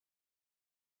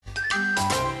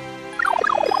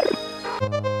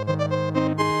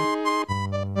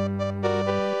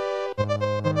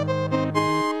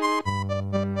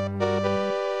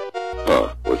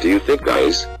think,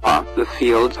 guys? The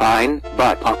field's fine,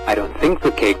 but I don't think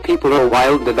the cave people are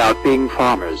wild about being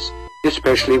farmers.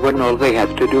 Especially when all they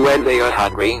have to do when they are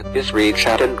hungry is reach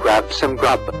out and grab some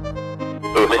grub.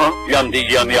 Yummy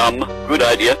yum yum. Good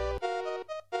idea.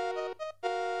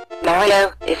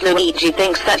 Mario, if Luigi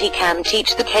thinks that he can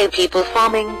teach the cave people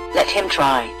farming, let him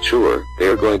try. Sure, they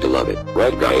are going to love it.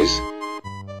 Right, guys?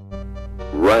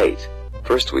 Right.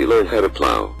 First we learn how to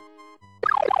plow.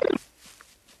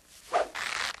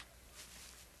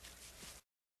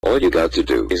 All you got to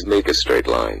do is make a straight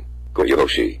line. Go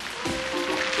Yoshi.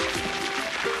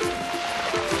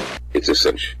 It's a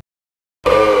cinch.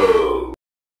 Oh!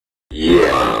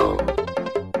 Yeah!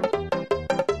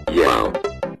 Yeah!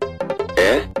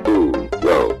 Eh? Ooh,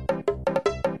 whoa.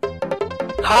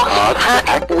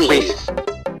 Ha wheeze.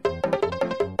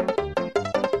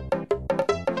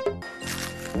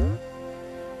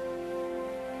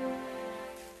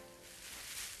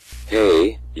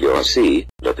 Hey, Yoshi,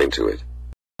 nothing to it.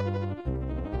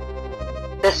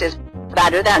 This is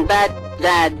badder than bad,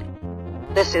 Dad.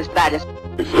 This is baddest.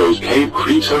 If those cave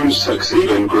creatures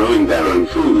succeed in growing their own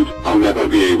food, I'll never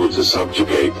be able to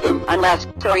subjugate them. Unless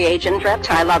story agent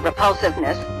reptile of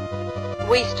repulsiveness.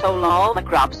 We stole all the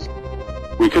crops.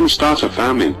 We can start a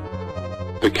famine.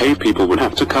 The cave people would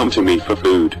have to come to me for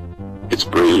food. It's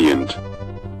brilliant.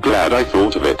 Glad I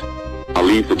thought of it. I'll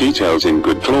leave the details in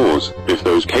good clause. If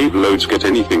those cave loads get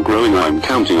anything growing, I'm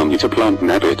counting on you to plant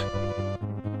and it.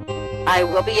 I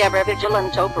will be ever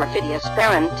vigilant, O perfidious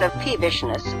parent of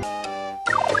peevishness.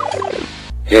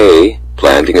 Hey,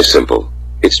 planting is simple.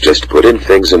 It's just putting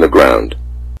things in the ground.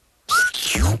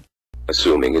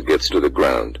 Assuming it gets to the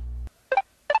ground.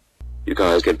 You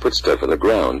guys can put stuff in the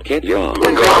ground, can't ya?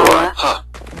 Huh.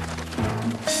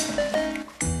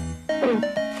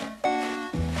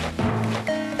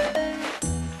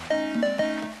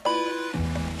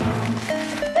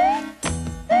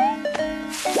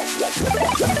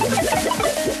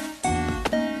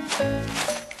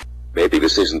 Maybe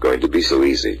this isn't going to be so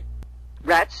easy.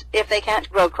 Rats, if they can't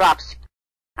grow crops,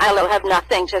 I'll have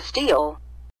nothing to steal.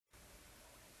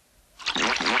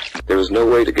 There is no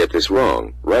way to get this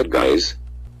wrong, right guys?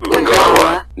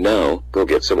 Now, go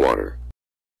get some water.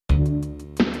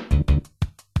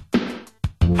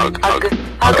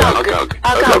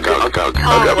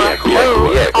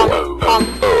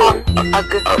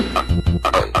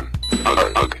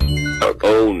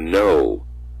 Oh no!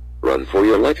 Run for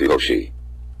your life, Yoshi.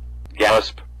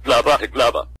 Gasp. Blubber to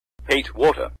blubber. Hate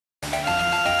water.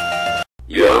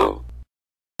 Yo.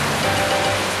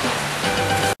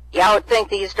 Yeah, I would think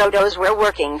these dodos were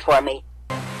working for me.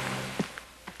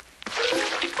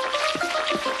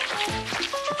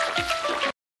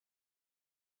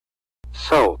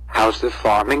 So, how's the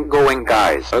farming going,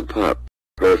 guys? Up.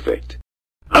 Perfect.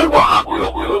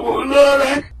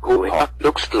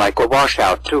 Looks like a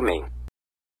washout to me.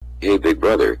 Hey big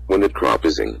brother, when the crop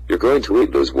is in, you're going to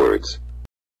eat those words.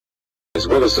 As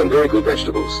well as some very good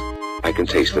vegetables. I can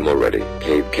taste them already.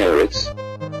 Cave carrots,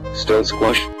 stone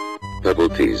squash, pebble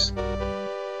peas.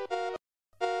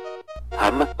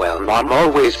 Well, Mom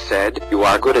always said you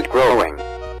are good at growing.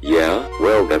 Yeah,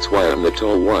 well that's why I'm the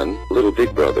tall one, little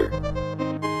big brother.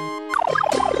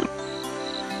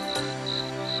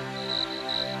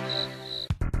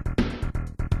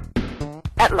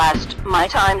 At last, my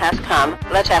time has come.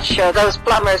 Let us show those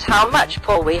plumbers how much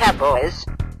pull we have, boys.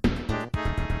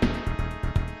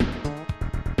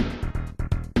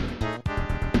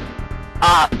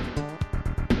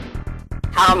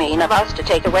 How mean of us to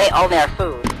take away all their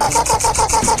food.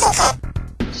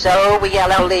 So we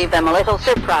yellow leave them a little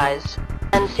surprise,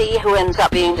 and see who ends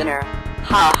up being dinner.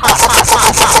 Ha ha ha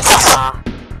ha ha ha.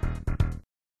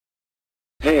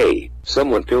 Hey,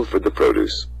 someone pilfered the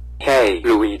produce. Hey,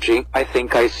 Luigi, I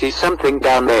think I see something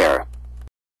down there.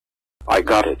 I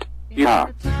got it.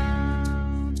 Yeah.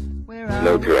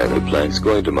 No piranha plant's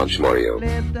going to munch Mario.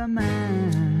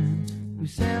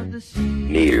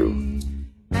 New.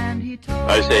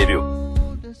 I save you.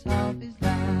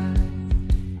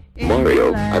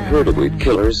 Mario, I've heard of weed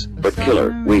killers, but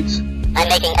killer weeds. I'm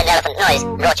making an elephant noise,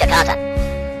 Roger Carter.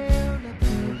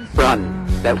 Run,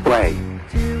 that way.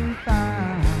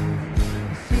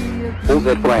 All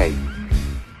that way.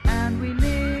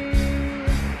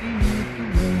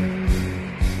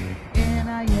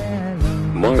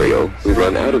 Mario, we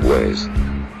run out of ways.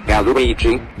 Yeah,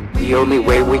 Luigi, the only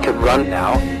way we can run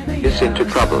now is into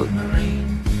trouble.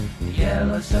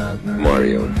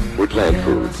 Mario, we plant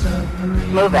food.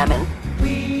 Move, Emin.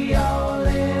 We all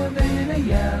live in a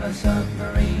yellow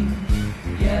submarine.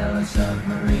 Yellow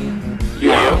submarine.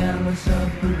 Yeah. Yellow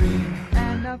submarine.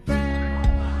 And our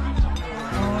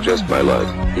friend. Just my luck,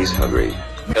 he's hungry.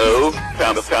 Oh,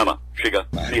 farmer, sugar,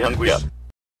 see hungry up.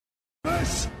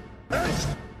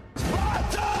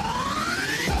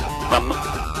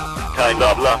 Kind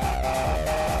of luck.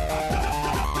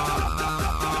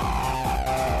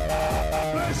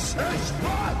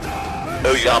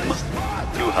 Oh yum,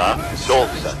 Yuha,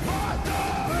 salsa.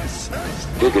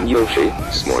 Diggin' Yoshi,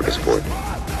 smorgasbord.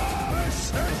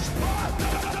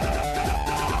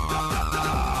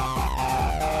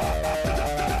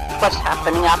 What's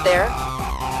happening out there?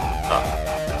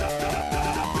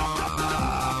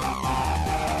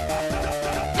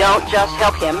 Don't just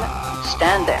help him.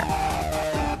 Stand there.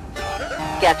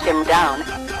 Get him down.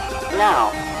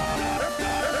 Now.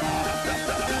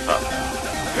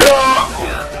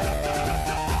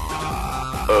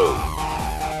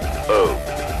 Oh,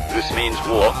 this means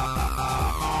war.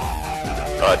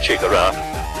 Chikara.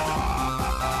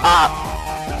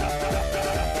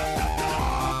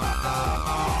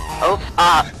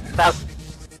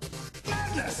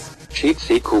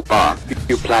 Cheatsy Koopa,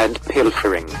 you planned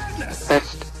pilfering.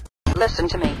 Best. Listen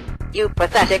to me. You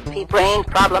pathetic pea-brained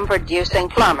problem-producing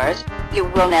plumbers. You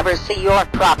will never see your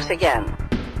crops again.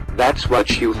 That's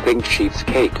what you think,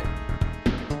 cheapskate.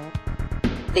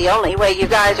 The only way you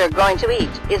guys are going to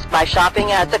eat is by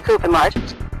shopping at the Koopa Mart.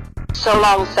 So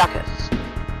long, suckers.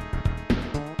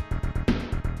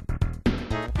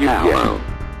 Yeah.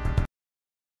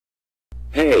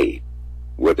 Hey!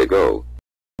 Where'd they go?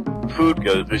 Food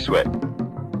goes this way.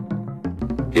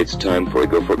 It's time for a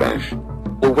Gopher Bash.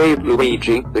 Oh wait,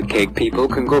 Luigi, the cake people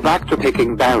can go back to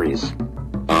picking berries.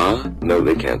 No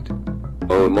they can't.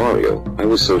 Oh Mario, I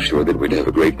was so sure that we'd have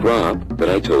a great crop, that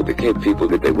I told the cake people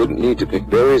that they wouldn't need to pick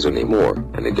berries anymore,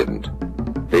 and they didn't.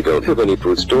 They don't have any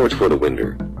fruit storage for the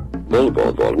winter. Ball,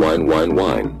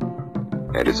 wine.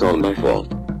 And it's all my fault.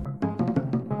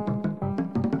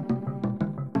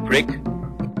 Prick.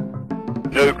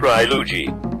 No cry, Luigi.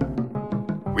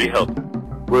 We help.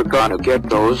 We're gonna get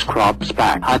those crops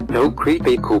back. No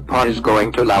creepy Koopa is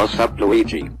going to louse up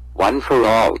Luigi. One for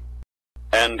all.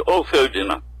 And also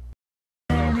dinner.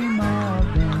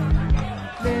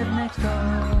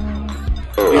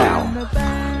 Oh. Now.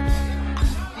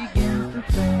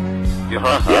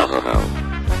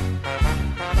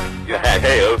 Yeah.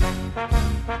 Hey-oh.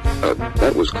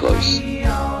 That was close.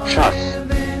 Shush.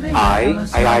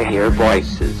 I hear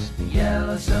voices.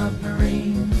 Yellow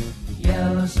submarine,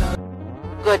 yellow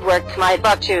submarine. Good work, my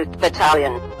bucktooth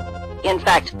battalion. In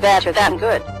fact, better than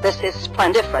good. This is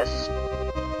splendiferous.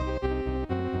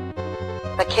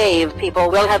 The cave people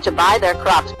will have to buy their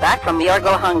crops back from me or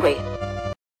go hungry.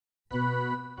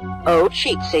 Oh,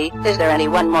 Cheatsy, is there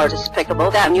anyone more despicable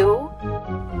than you?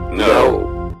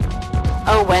 No.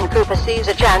 Oh, when Koopa sees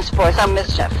a chance for some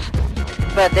mischief.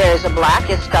 But there's a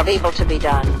blackest of evil to be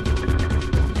done.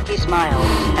 He smiles,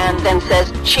 and then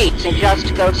says, Cheatsy,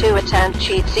 just go to attend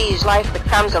Cheatsy's life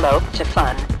becomes a loaf to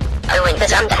fun. Owing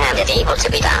the underhanded evil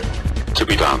to be done. To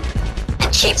be done.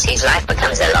 And Cheatsy's life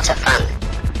becomes a lot of fun.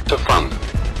 To fun.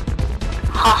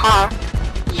 Ha.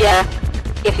 Yeah.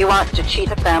 If you want to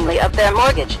cheat a family of their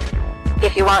mortgage.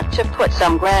 If you want to put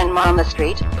some grandma on the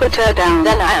street, put her down.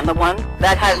 Then I am the one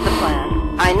that has the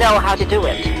plan. I know how to do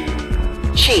it.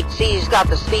 Cheatsy's got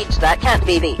the speeds that can't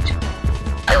be beat.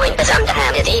 Owing the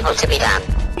underhanded evil to be done.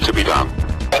 To be done.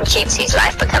 Then Cheatsy's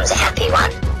life becomes a happy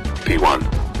one. P1.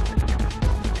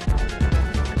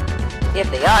 If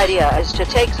the idea is to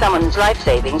take someone's life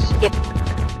savings, if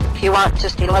you want to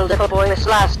steal a little boy's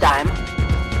last dime,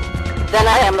 then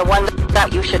I am the one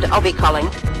that you should all be calling.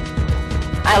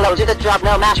 I'll do the job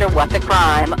no matter what the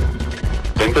crime.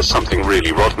 Then there's something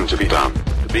really rotten to be done.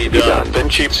 To be done. Then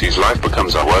Cheatsy's life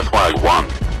becomes a worthwhile one.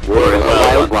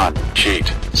 Worthwhile one.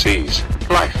 Cheat. Sees.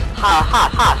 Life.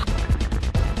 Ha.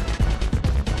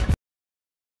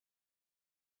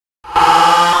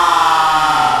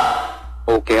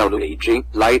 Okay, Luigi,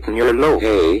 lighten your load.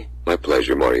 Hey, my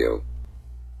pleasure, Mario.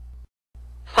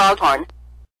 Foghorn.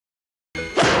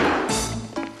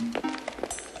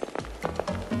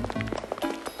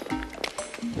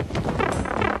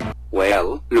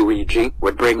 Well, Luigi,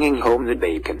 we're bringing home the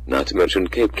bacon. Not to mention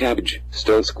Cape cabbage,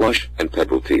 stone squash, and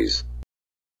pebble peas.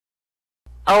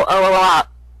 Oh,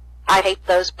 I hate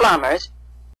those plumbers.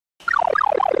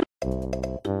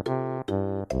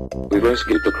 We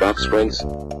rescued the crops, friends.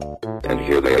 And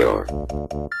here they are.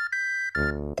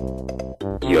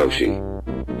 Yoshi.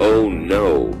 Oh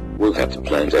no, we'll have to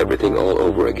plant everything all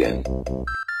over again.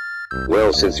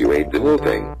 Well, since you ate the whole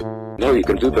thing, now you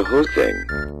can do the whole thing.